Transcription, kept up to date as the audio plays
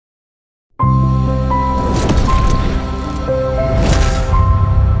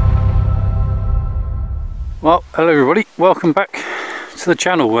Well, hello everybody, welcome back to the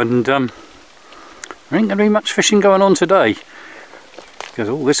channel, and there ain't going to be much fishing going on today because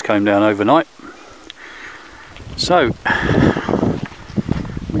all this came down overnight. So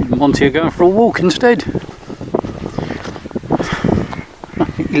me and Monty are going for a walk instead.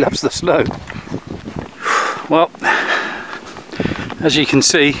 He loves the snow. Well, as you can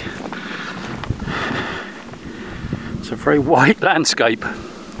see, it's a very white landscape.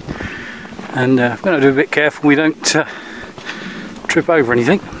 And we're going to do a bit careful we don't trip over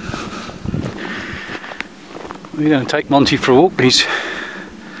anything. We're going to take Monty for a walk. He's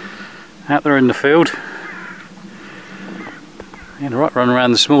out there in the field. He had a right run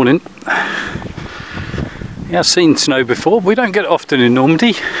around this morning. He has seen snow before, but we don't get it often in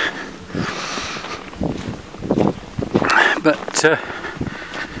Normandy. But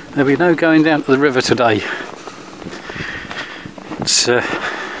there'll be no going down to the river today. It's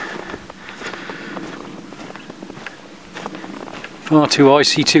far too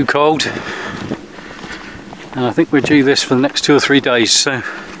icy, too cold, and I think we're due this for the next 2 or 3 days, so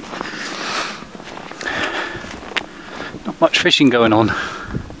not much fishing going on.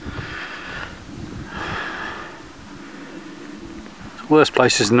 Worst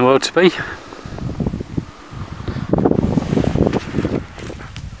places in the world to be.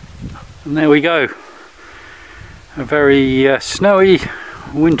 And there we go, a very snowy,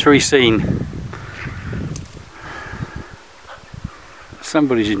 wintry scene.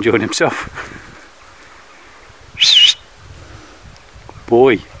 Somebody's enjoying himself.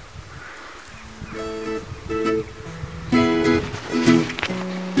 Boy.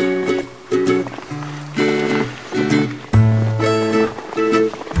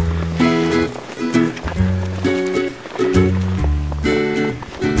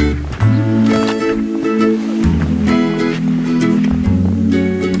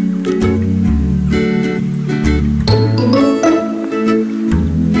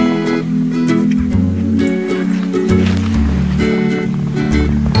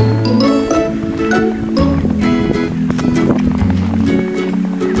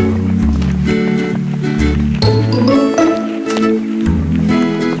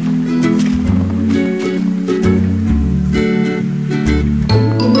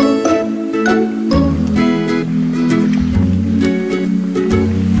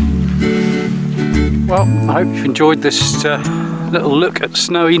 Well, I hope you've enjoyed this little look at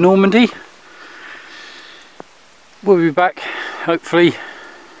snowy Normandy. We'll be back, hopefully,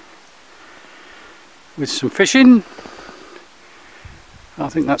 with some fishing. I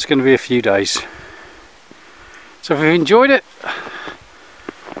think that's going to be a few days. So if you've enjoyed it,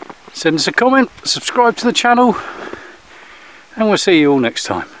 send us a comment, subscribe to the channel, and we'll see you all next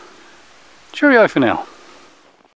time. Cheerio for now.